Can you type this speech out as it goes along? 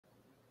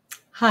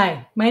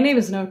Hi, my name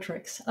is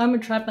Notrix. I'm a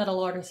trap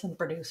metal artist and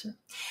producer.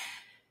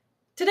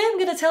 Today I'm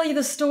going to tell you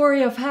the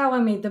story of how I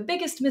made the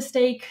biggest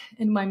mistake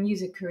in my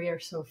music career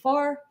so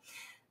far.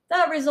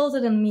 That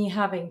resulted in me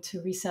having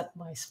to reset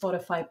my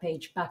Spotify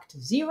page back to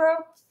zero,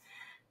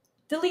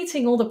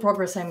 deleting all the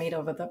progress I made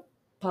over the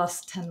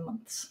past 10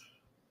 months.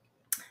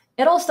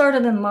 It all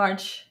started in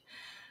March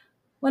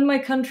when my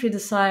country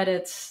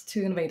decided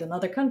to invade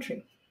another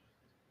country.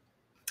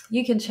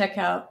 You can check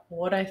out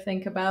what I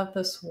think about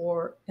this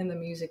war in the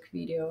music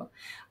video.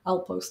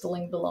 I'll post the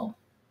link below.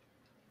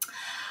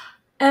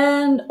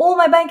 And all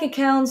my bank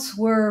accounts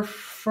were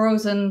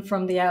frozen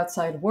from the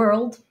outside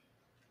world.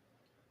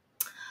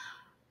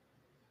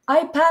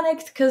 I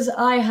panicked because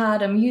I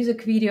had a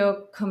music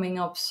video coming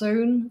up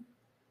soon.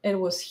 It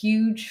was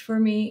huge for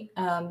me.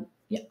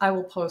 I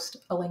will post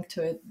a link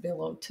to it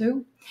below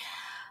too.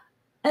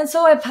 And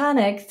so I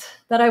panicked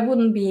that I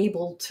wouldn't be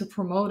able to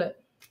promote it.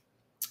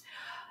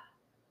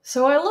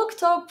 So I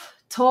looked up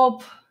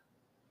top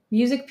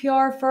music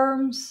PR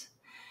firms,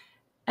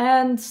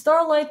 and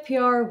Starlight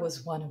PR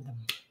was one of them.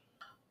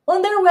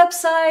 On their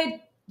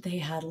website, they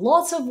had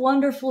lots of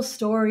wonderful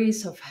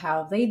stories of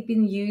how they'd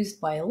been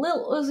used by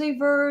Lil Uzi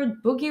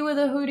Vert, Boogie with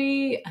a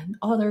Hoodie, and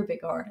other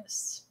big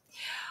artists.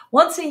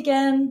 Once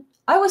again,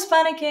 I was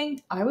panicking.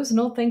 I was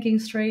not thinking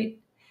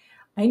straight.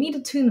 I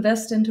needed to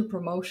invest into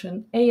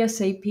promotion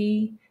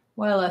ASAP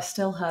while I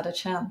still had a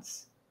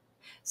chance.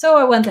 So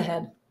I went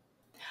ahead.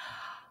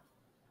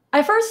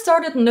 I first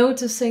started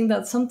noticing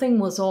that something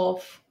was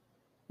off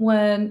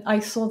when I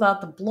saw that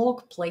the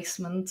blog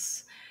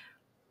placements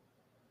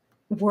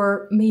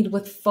were made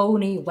with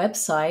phony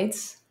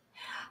websites,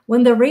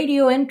 when the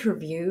radio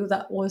interview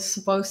that was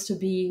supposed to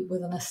be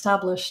with an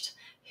established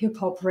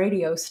hip-hop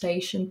radio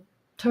station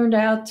turned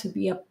out to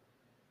be a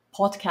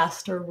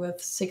podcaster with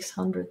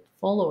 600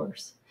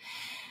 followers.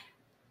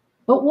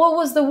 But what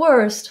was the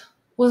worst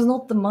was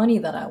not the money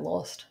that I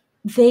lost.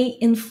 They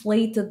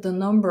inflated the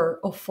number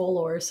of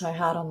followers I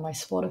had on my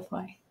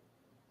Spotify.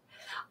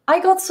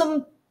 I got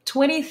some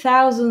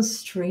 20,000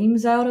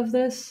 streams out of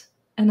this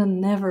and a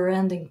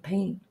never-ending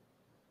pain.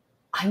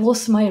 I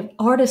lost my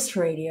artist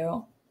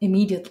radio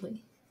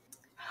immediately.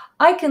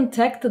 I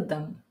contacted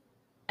them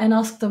and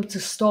asked them to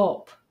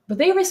stop, but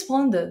they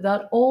responded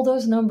that all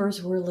those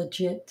numbers were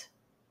legit.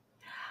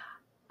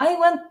 I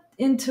went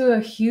into a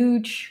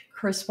huge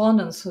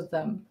correspondence with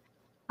them.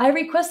 I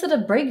requested a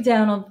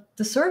breakdown of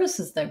the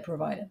services they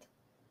provided.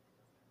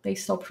 They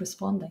stopped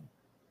responding.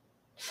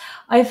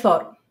 I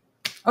thought,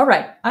 all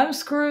right, I'm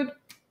screwed,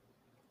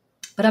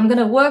 but I'm going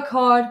to work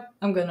hard,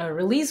 I'm going to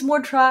release more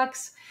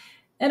tracks,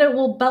 and it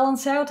will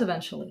balance out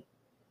eventually.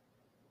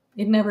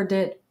 It never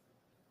did.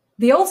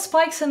 The old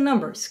spikes in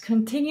numbers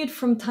continued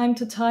from time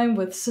to time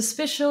with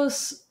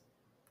suspicious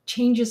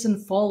changes in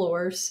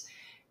followers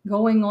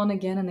going on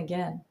again and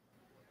again.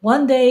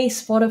 One day,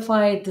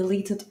 Spotify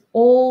deleted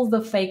all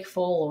the fake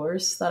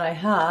followers that I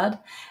had,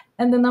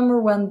 and the number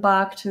went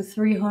back to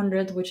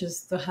 300, which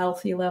is the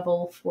healthy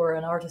level for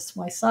an artist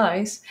my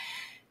size,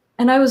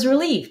 and I was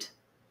relieved.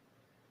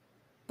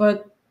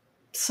 But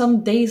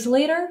some days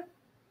later,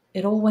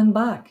 it all went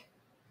back.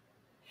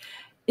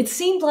 It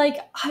seemed like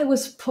I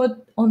was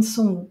put on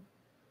some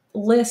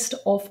list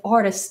of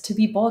artists to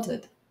be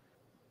botted.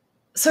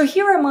 So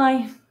here am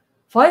I,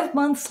 5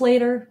 months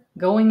later,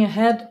 going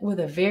ahead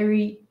with a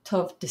very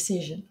tough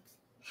decision.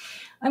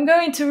 I'm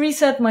going to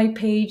reset my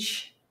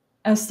page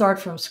and start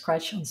from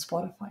scratch on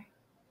Spotify.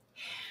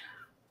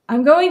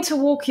 I'm going to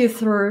walk you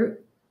through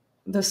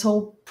this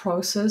whole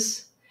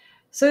process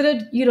so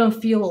that you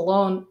don't feel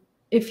alone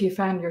if you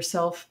found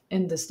yourself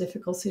in this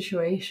difficult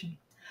situation.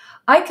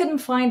 I couldn't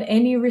find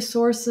any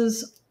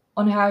resources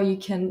on how you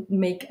can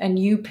make a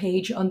new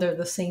page under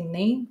the same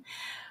name,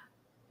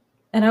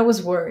 and I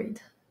was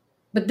worried.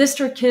 But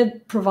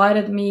Distrokid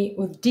provided me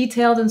with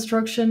detailed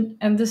instruction,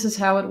 and this is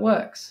how it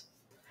works.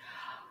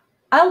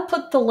 I'll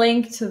put the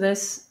link to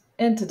this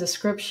in the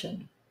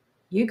description.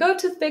 You go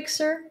to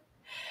Fixer,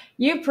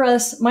 you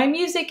press My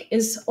Music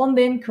is on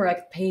the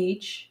incorrect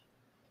page,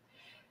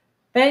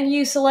 then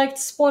you select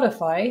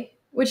Spotify,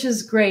 which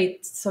is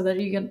great so that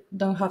you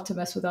don't have to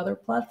mess with other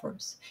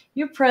platforms.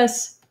 You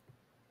press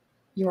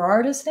your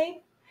artist name,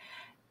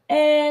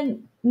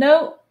 and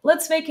no,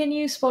 let's make a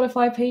new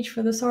Spotify page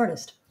for this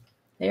artist.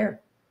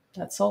 There,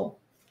 that's all.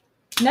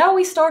 Now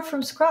we start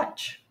from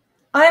scratch.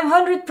 I am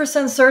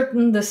 100%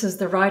 certain this is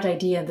the right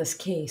idea in this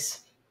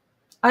case.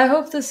 I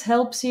hope this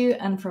helps you,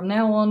 and from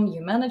now on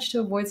you manage to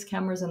avoid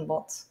scammers and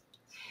bots.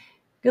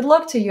 Good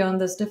luck to you on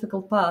this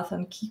difficult path,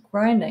 and keep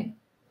grinding.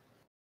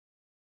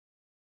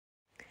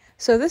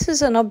 So this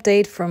is an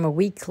update from a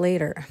week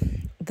later.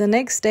 The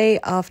next day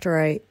after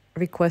I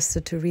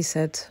requested to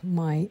reset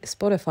my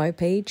Spotify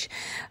page,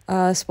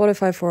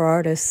 Spotify for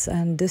Artists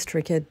and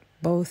Distrokid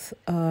both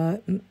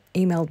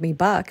emailed me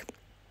back.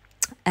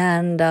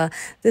 And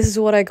this is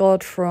what I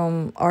got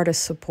from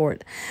artist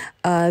support.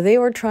 They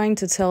were trying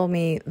to tell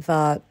me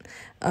that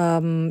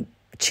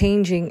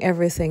changing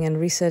everything and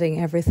resetting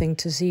everything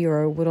to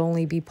zero would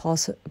only be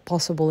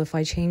possible if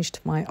I changed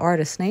my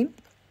artist name,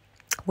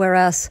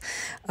 Whereas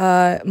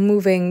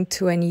moving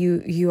to a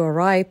new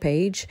URI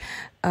page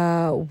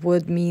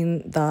would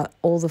mean that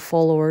all the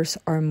followers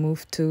are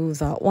moved to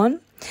that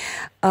one.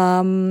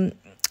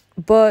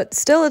 But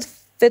still it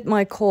fit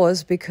my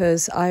cause,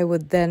 because I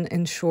would then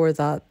ensure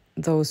that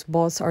those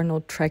bots are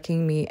not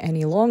tracking me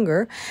any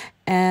longer.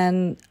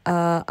 And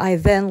I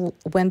then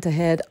went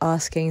ahead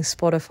asking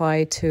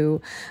Spotify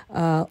to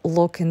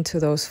look into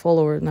those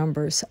follower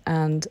numbers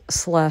and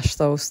slash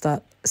those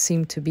that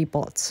seem to be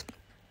bots.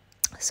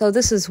 So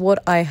this is what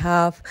I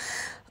have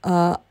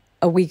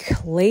a week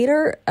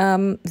later.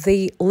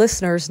 The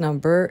listeners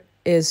number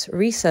is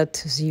reset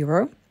to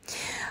 0.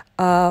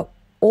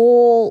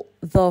 All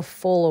the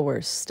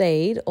followers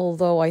stayed,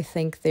 although I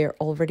think they're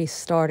already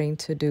starting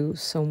to do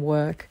some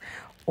work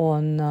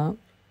on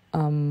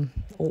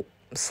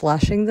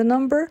slashing the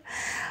number.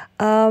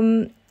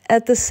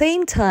 At the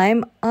same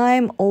time,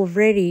 I'm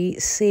already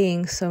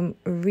seeing some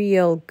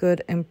real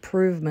good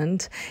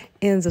improvement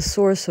in the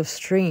source of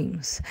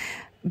streams.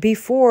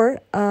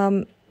 Before,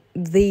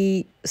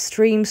 the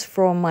streams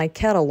from my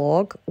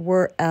catalog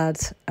were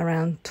at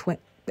around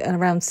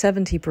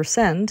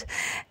 70%,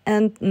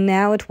 and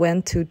now it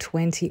went to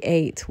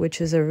 28,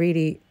 which is a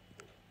really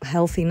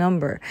healthy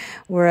number.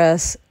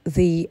 Whereas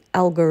the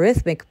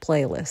algorithmic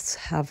playlists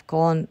have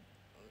gone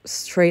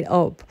straight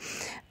up,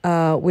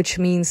 which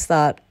means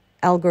that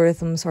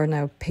algorithms are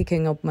now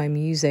picking up my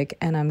music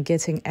and I'm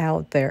getting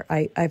out there.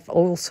 I've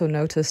also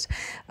noticed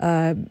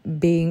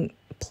being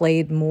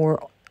played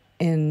more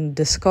in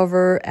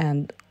Discover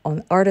and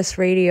on artist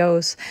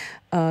radios,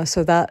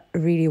 so that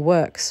really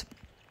works.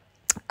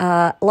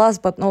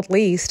 Last but not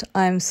least,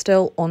 I'm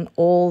still on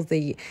all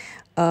the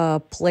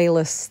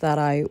playlists that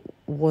I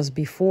was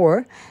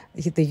before,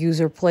 the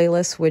user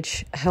playlist,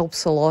 which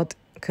helps a lot,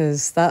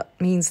 because that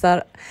means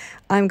that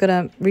I'm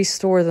going to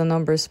restore the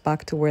numbers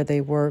back to where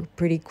they were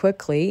pretty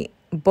quickly,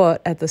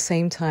 but at the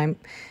same time,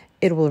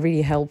 it will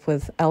really help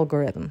with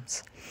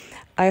algorithms.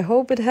 I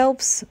hope it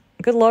helps.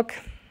 Good luck.